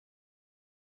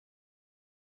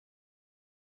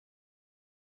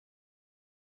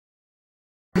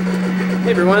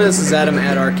Hey everyone, this is Adam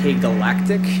at Arcade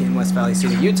Galactic in West Valley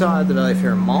City, Utah at the Valley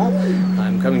Fair Mall.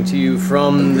 I'm coming to you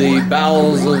from the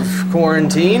bowels of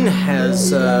quarantine,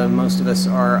 as most of us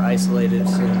are isolated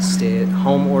and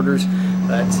stay-at-home orders.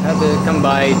 But had to come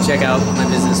by, check out my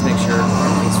business, make sure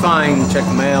everything's fine, check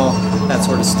the mail, that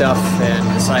sort of stuff, and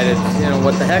decided, you know,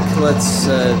 what the heck, let's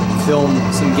film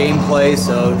some gameplay.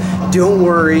 So don't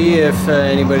worry if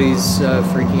anybody's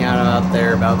freaking out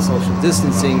there about social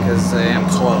distancing, because I am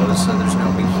closed, so there's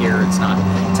nobody here. It's not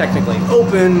technically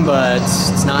open, but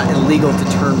it's not illegal to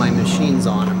turn my machines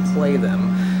on and play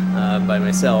them by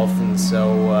myself, and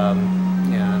so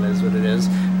yeah, it is what it is.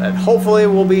 But hopefully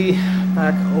we'll be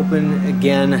back open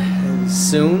again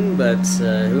soon, but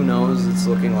who knows. It's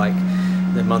looking like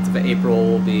the month of April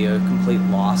will be a complete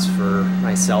loss for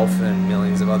myself and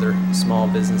millions of other small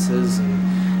businesses,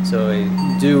 and so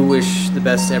I do wish the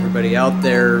best to everybody out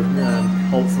there,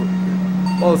 hopefully,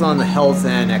 both on the health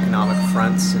and economic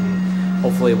fronts, and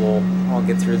hopefully we'll all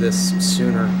get through this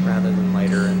sooner rather than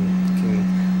later and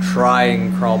can try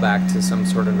and crawl back to some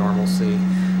sort of normalcy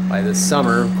by this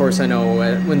summer. Of course, I know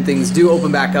when things do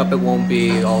open back up, it won't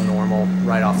be all normal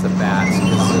right off the bat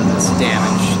because of this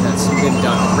damage that's been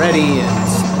done already and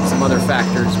some other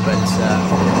factors, but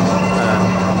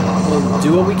we'll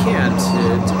do what we can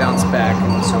to bounce back.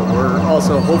 And so we're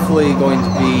also hopefully going to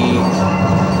be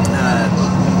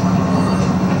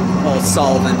all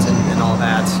solvent and all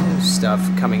that stuff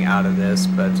coming out of this,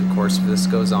 but of course if this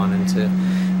goes on into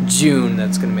June,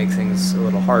 that's going to make things a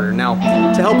little harder. Now,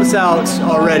 to help us out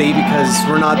already, because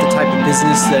we're not the type of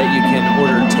business that you can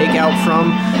order takeout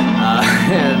from,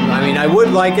 and I mean, I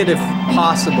would like it if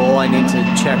possible. I need to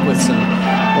check with some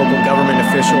local government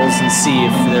officials and see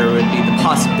if there would be the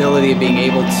possibility of being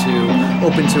able to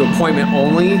open to appointment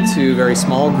only to very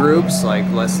small groups, like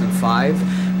less than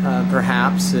 5.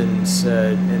 Perhaps, and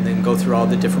then go through all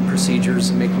the different procedures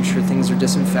and making sure things are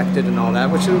disinfected and all that,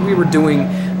 which we were doing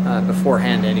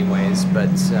beforehand anyways,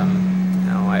 but you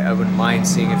know, I wouldn't mind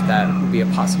seeing if that would be a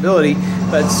possibility.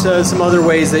 But some other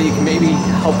ways that you can maybe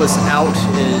help us out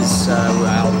is,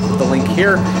 I'll put the link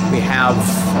here. We have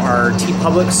our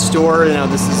TeePublic store. Now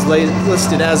this is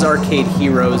listed as Arcade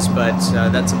Heroes, but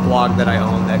that's a blog that I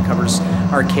own that covers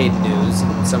arcade news,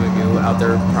 and some of you out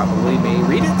there probably may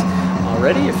read it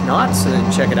already. If not,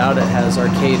 check it out. It has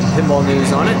arcade and pinball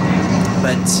news on it.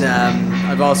 But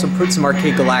I've also put some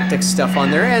Arcade Galactic stuff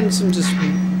on there and some just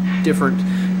different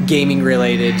gaming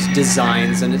related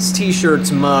designs, and it's t-shirts,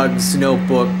 mugs,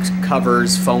 notebook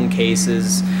covers, phone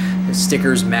cases,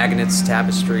 stickers, magnets,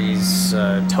 tapestries,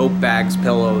 tote bags,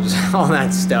 pillows, all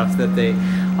that stuff that they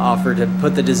offer to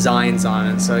put the designs on,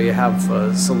 and so you have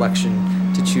a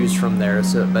selection to choose from there.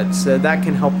 But that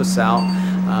can help us out.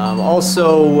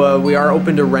 Also, we are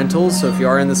open to rentals, so if you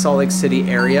are in the Salt Lake City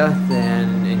area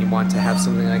and you want to have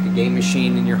something like a game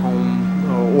machine in your home,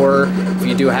 or if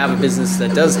you do have a business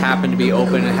that does happen to be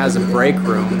open and has a break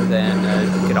room, then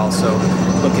you could also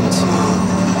look into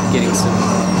getting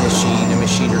a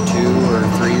machine or 2 or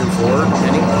 3 or 4,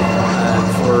 depending,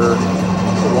 for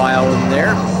a while in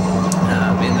there.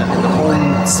 In the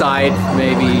home side,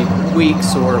 maybe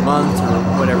weeks or a month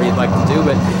or whatever you'd like to do,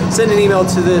 but send an email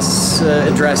to this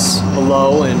address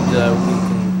below and we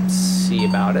can see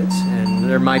about it. And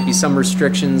there might be some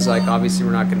restrictions, like obviously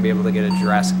we're not going to be able to get a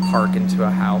Jurassic Park into a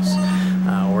house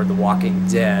or The Walking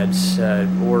Dead,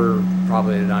 or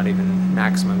probably not even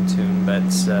Maximum Tune, but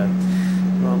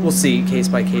well, we'll see,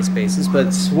 case-by-case basis.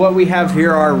 But what we have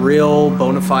here are real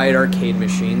bona fide arcade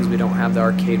machines. We don't have the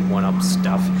arcade 1-up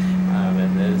stuff.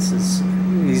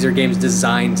 These are games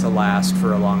designed to last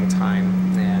for a long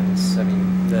time, and I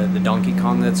mean the Donkey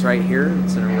Kong that's right here,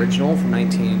 it's an original from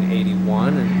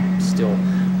 1981 and still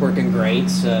working great.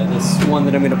 This one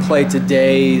that I'm going to play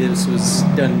today, this was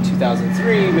done in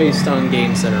 2003 based on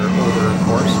games that are older, of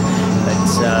course.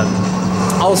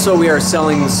 But also we are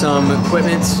selling some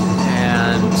equipment,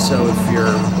 and so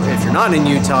if you're not in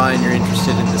Utah and you're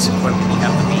interested in this equipment, you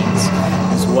have the means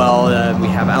as well. We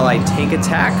have Allied Tank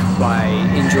Attack by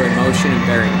Enjoy Motion and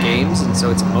Baron Games, and so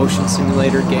it's a motion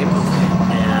simulator game.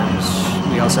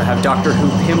 And we also have Doctor Who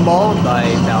Pinball by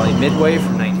Valley Midway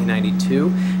from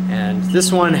 1992, and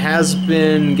this one has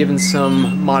been given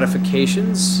some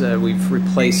modifications. We've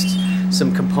replaced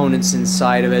some components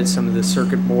inside of it. Some of the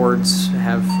circuit boards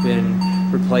have been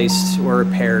replaced or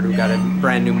repaired. We've got a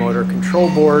brand new motor control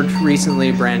board recently,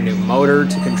 a brand new motor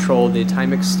to control the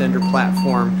time extender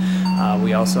platform.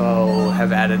 We also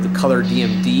have added the color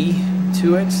DMD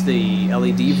to it, the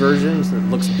LED version, so it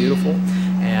looks beautiful,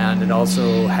 and it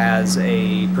also has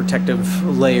a protective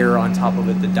layer on top of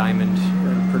it, the diamond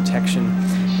protection,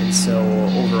 and so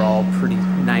overall pretty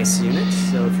nice unit.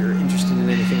 So if you're interested in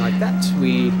anything like that,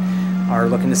 we are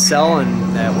looking to sell,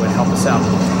 and that would help us out.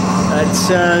 But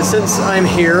since I'm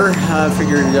here, I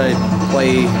figured I'd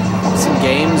play some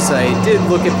games. I did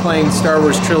look at playing Star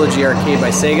Wars Trilogy Arcade by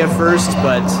Sega first,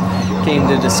 but came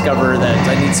to discover that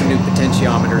I need some new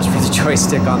potentiometers for the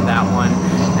joystick on that one,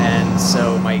 and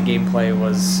so my gameplay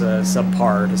was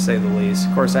subpar, to say the least.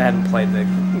 Of course, I hadn't played the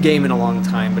game in a long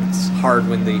time, but it's hard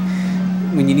when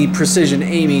you need precision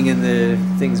aiming and the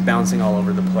things bouncing all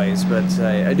over the place. But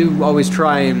I do always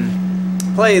try and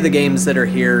play the games that are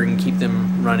here and keep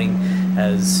them running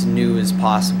as new as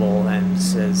possible and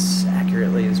as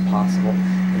accurately as possible.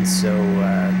 And so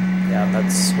yeah,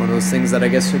 that's one of those things that I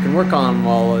guess we can work on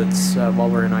while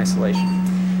we're in isolation.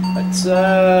 But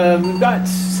we've got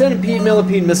Centipede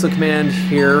Millipede Missile Command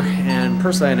here, and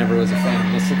personally I never was a fan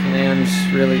of Missile Command,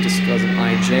 really just wasn't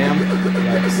my jam. But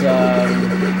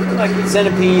like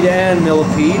Centipede and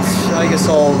Millipede, I guess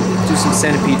I'll do some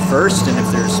Centipede first, and if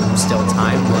there's still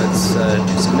time, let's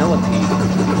do some Millipede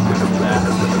after that.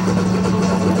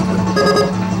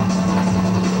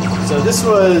 So this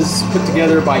was put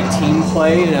together by Team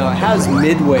Play. Now it has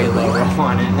Midway logo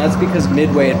on it, and that's because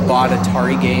Midway had bought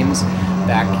Atari games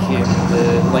back in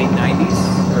the late 90s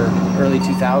or early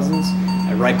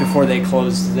 2000s, right before they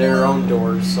closed their own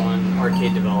doors on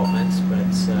arcade development. But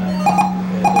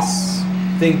this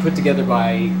thing put together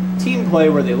by Team Play,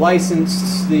 where they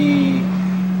licensed the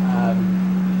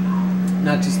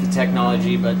not just the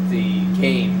technology but the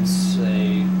games.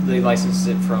 They licensed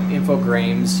it from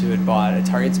Infogrames, who had bought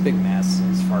Atari. It's a big mess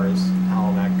as far as how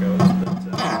all that goes, but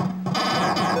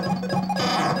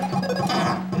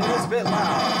it is a bit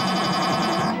loud.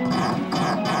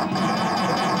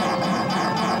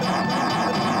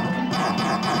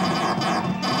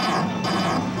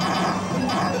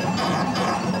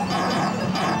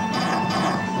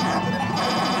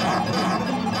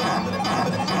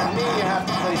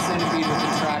 Centipede with the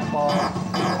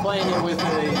trackball, playing it with the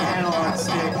analog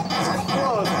stick. It's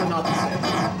close, but not the same.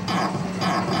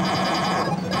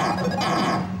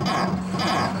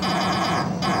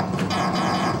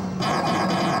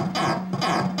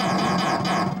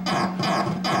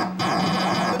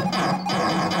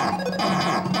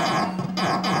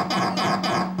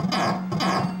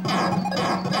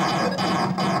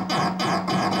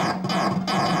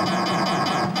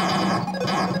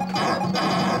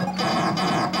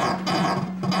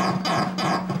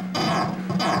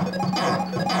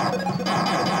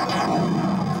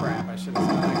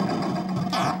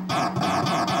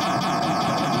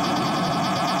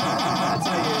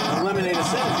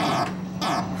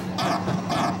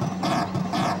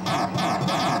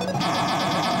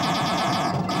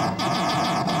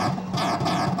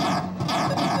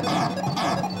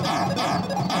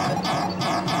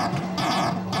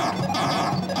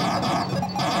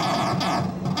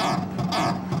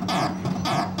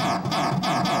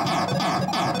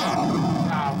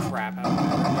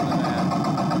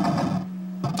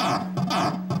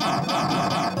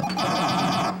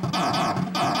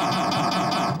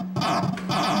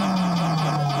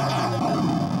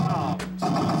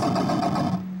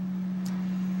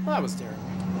 That was terrible.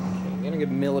 Okay, I'm gonna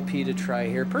give Millipede a try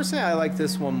here. Personally, I like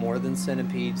this one more than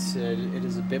Centipede. It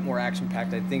is a bit more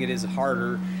action-packed. I think it is a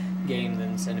harder game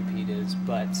than Centipede is,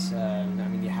 but I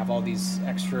mean, you have all these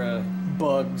extra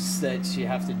bugs that you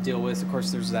have to deal with. Of course,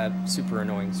 there's that super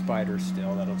annoying spider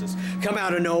still that'll just come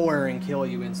out of nowhere and kill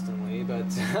you instantly. But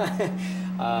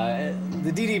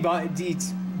the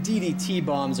DDT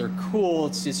bombs are cool.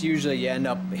 It's just usually you end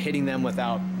up hitting them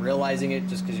without realizing it,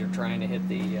 just because you're trying to hit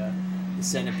the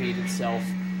Centipede itself.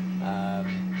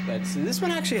 But so this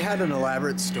one actually had an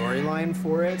elaborate storyline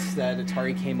for it that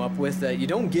Atari came up with that you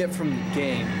don't get from the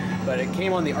game, but it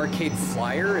came on the arcade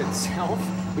flyer itself,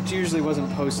 which usually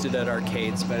wasn't posted at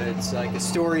arcades. But it's like a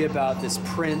story about this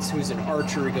prince who's an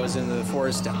archer who goes into the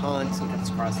forest to hunt and comes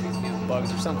across these new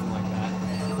bugs or something like that.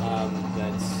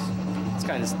 It's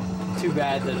kind of too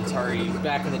bad that Atari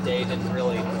back in the day didn't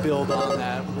really build on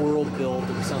that world build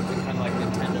or something, kind of like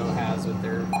Nintendo has with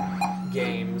their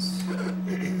games.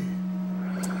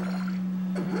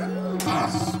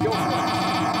 Let's go for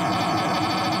it.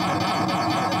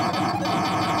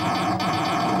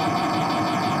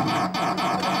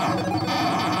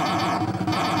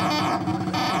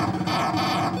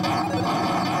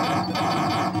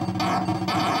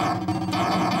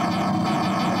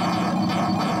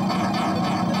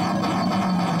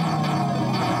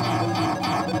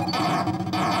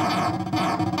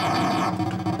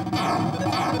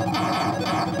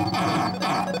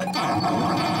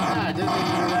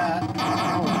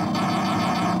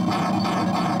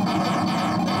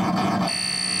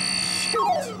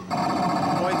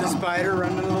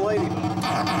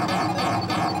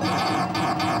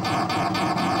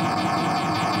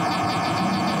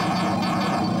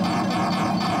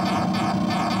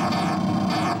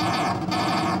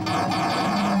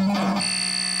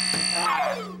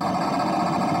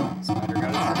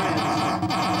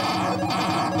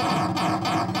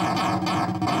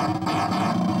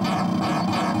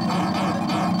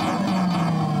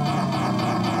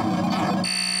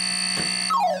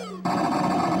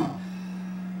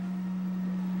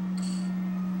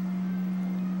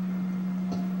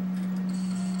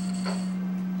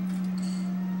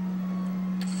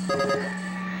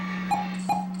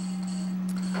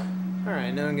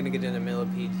 Alright, now I'm going to get into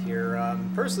Millipede here.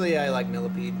 Personally, I like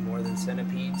Millipede more than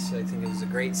Centipede. So I think it was a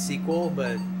great sequel,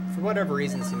 but for whatever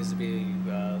reason, it seems to be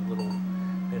a little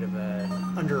bit of an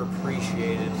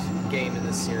underappreciated game in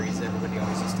this series. Everybody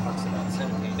always just talks about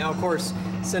Centipede. Now, of course,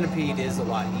 Centipede is a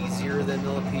lot easier than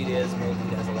Millipede is.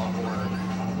 Millipede has a lot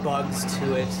more bugs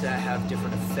to it that have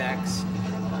different effects.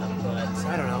 But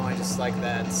I don't know, I just like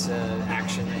that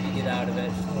action that you get out of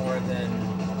it more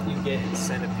than you get in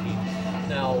Centipede.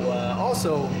 Now,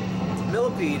 also,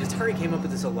 Millipede, Atari came up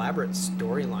with this elaborate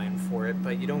storyline for it,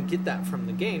 but you don't get that from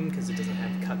the game because it doesn't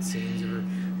have cutscenes or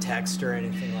text or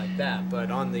anything like that.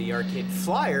 But on the arcade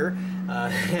flyer,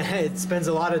 it spends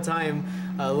a lot of time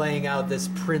laying out this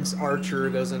Prince Archer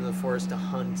who goes into the forest to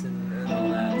hunt and all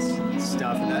that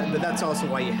stuff. But that's also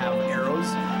why you have arrows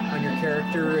on your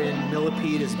character in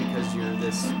Millipede, is because you're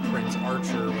this Prince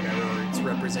Archer or whatever. It's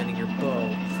representing your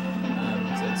bow.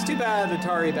 So it's too bad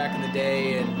Atari back in the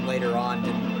day and later on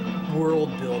didn't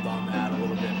world build on that a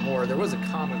little bit more. There was a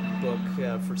comic book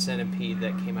for Centipede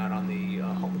that came out on the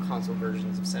home console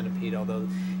versions of Centipede, although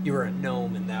you were a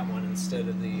gnome in that one instead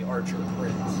of the Archer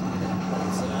Prince.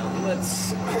 But,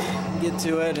 let's get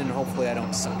to it, and hopefully I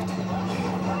don't suck too much.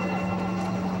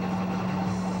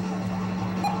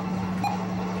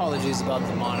 Apologies about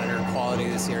the monitor quality.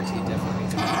 The CRT definitely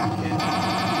needs to be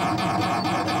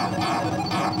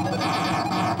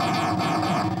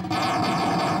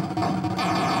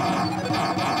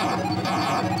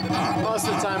Most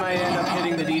of the time I end up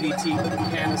hitting the DDT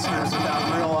canisters without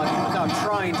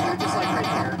trying to, just like right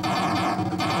here.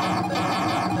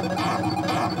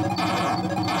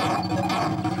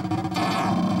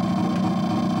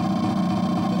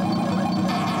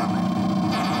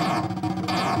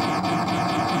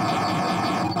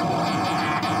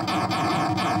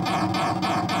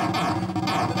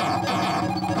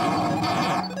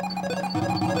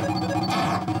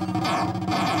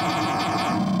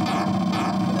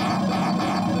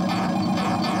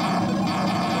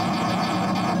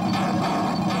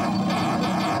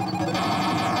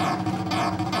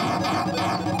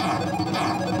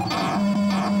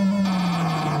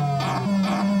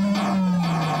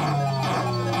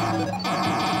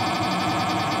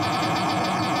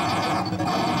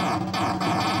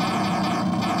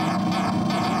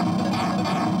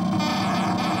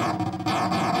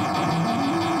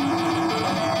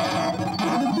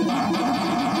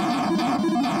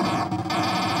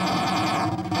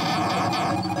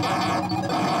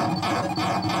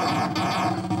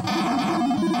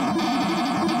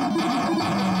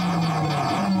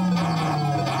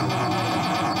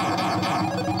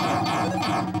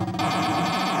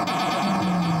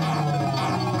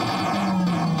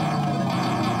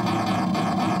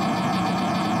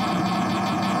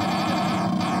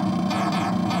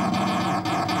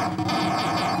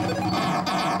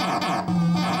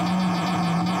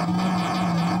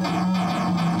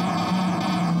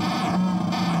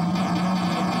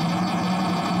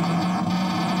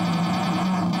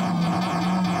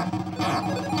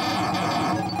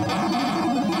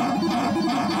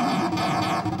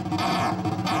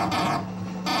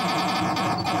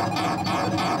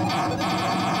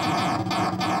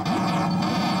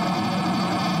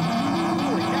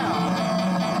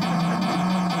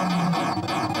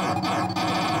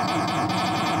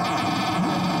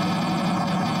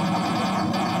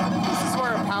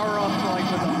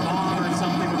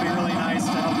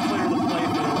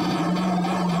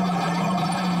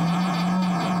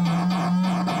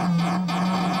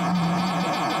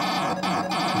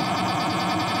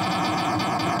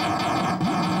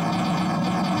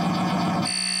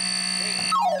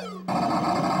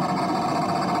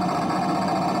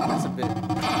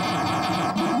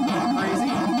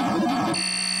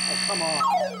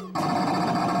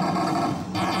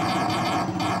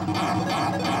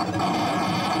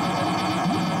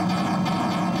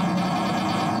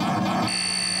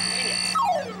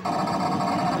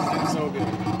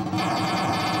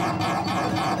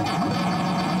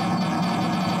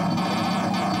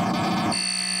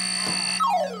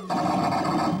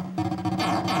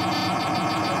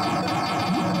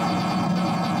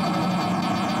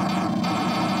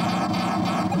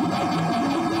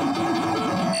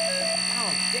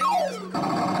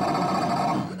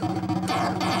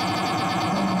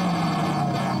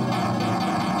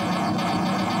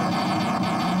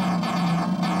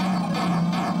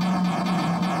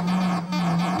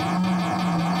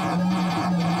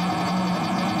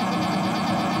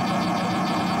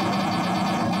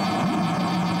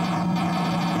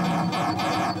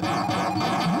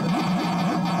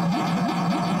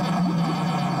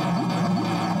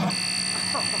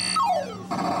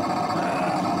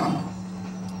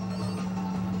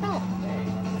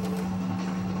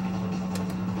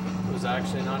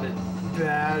 actually. Not a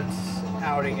bad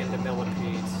outing into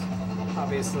Millipedes.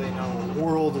 Obviously, no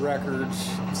world records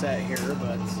set here,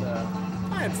 but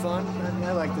I had fun.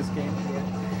 I like this game.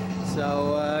 Yeah.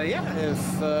 So, yeah,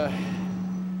 if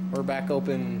we're back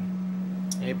open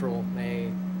April, May,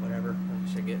 whatever,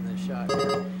 I should get in this shot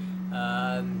here.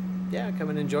 Yeah, come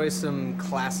and enjoy some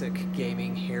classic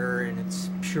gaming here in its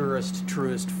purest,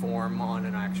 truest form on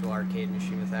an actual arcade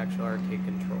machine with actual arcade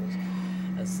controls.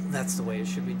 That's the way it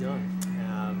should be done.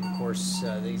 Of course,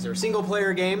 these are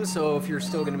single-player games, so if you're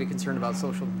still going to be concerned about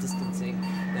social distancing,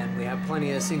 then we have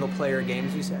plenty of single-player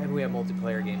games. We have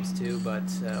multiplayer games too, but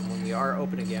when we are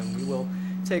open again, we will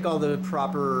take all the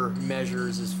proper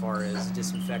measures as far as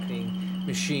disinfecting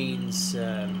machines,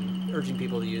 urging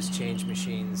people to use change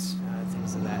machines,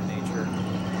 things of that nature.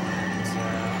 And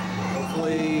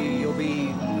hopefully you'll be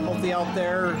healthy out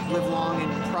there, live long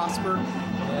and prosper.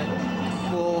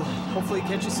 We'll hopefully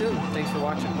catch you soon. Thanks for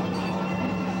watching.